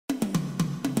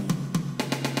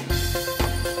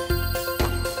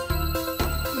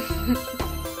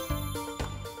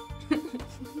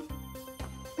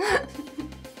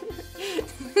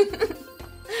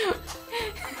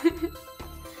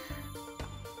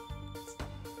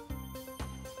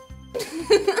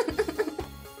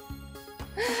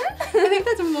I think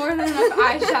that's more than enough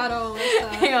eyeshadow, Alyssa.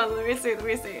 Hang on, let me see.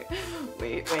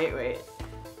 Wait.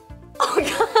 Oh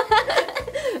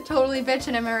god. Totally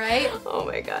bitching, am I right? Oh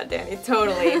my god, Danny,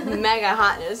 totally. Mega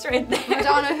hotness right there.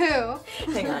 Madonna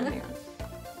who? Hang on.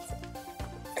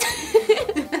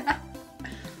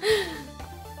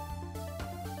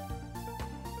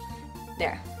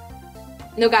 There.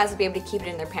 No guys will be able to keep it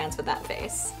in their pants with that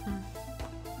face.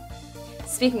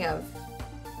 Speaking of,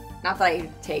 not that I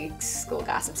take school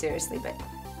gossip seriously, but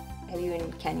have you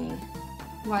and Kenny,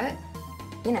 What?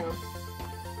 you know,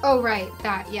 Oh, right,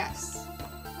 that, yes.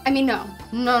 I mean, no.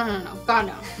 No. God,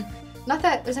 no. Not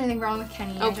that there's anything wrong with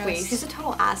Kenny. oh please, he's a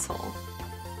total asshole.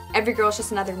 Every girl's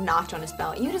just another notch on his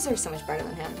belt. You deserve so much better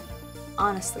than him.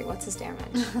 Honestly, what's his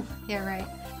damage? Yeah, right.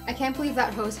 I can't believe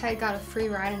that hosehead got a free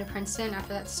ride into Princeton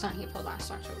after that stunt he pulled last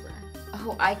October.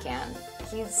 Oh, I can.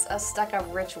 He's a stuck-up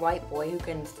rich white boy who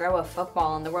can throw a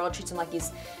football and the world treats him like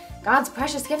he's God's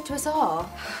precious gift to us all.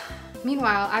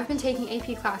 Meanwhile, I've been taking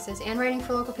AP classes and writing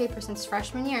for local papers since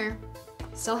freshman year.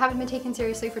 Still haven't been taken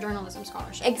seriously for journalism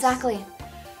scholarships. Exactly.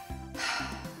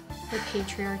 The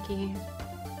patriarchy.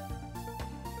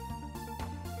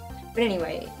 But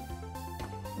anyway,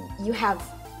 you have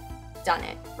done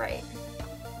it, right?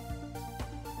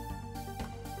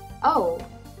 Oh,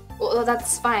 well,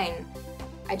 that's fine.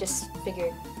 I just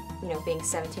figured, you know, being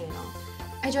 17 and all.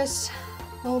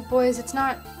 Well, boys, it's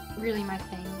not really my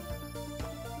thing.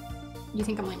 You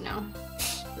think I'm lame now?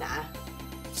 Nah,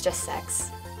 it's just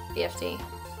sex. BFD.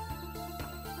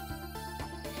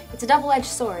 It's a double-edged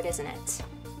sword, isn't it?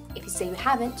 If you say you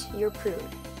haven't, you're a prude.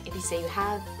 If you say you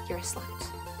have, you're a slut.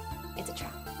 It's a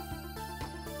trap.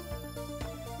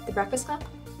 The Breakfast Club?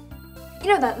 You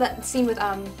know that scene with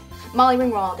Molly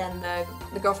Ringwald and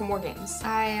the girl from War Games?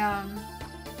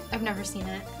 I've never seen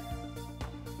it.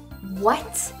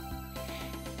 What?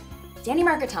 Danny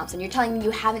Margaret Thompson, you're telling me you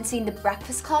haven't seen The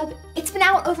Breakfast Club? It's been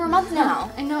out over a month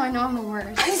now. I know, I'm the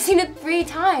worst. I've seen it 3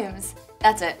 times.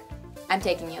 That's it. I'm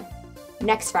taking you.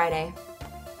 Next Friday.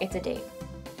 It's a date.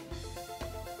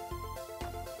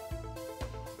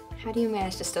 How do you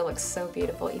manage to still look so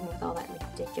beautiful even with all that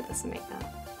ridiculous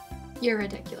makeup? You're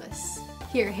ridiculous.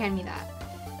 Here, hand me that.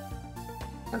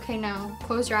 Okay, now,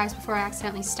 close your eyes before I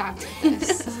accidentally stab you with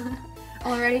this.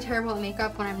 I'm already terrible at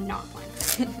makeup when I'm not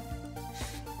blind.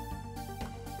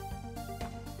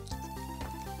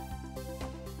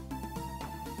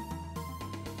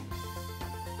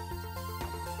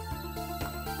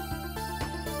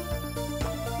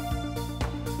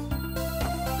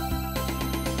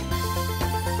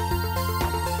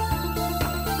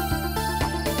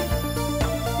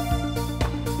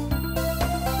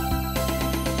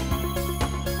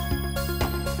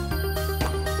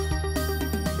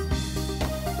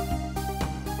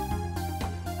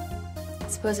 I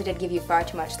suppose I did give you far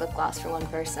too much lip gloss for one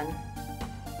person.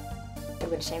 It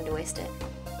would be a shame to waste it.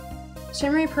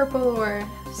 Shimmery purple or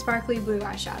sparkly blue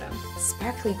eyeshadow?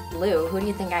 Sparkly blue? Who do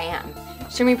you think I am?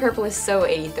 Shimmery purple is so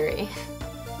 83.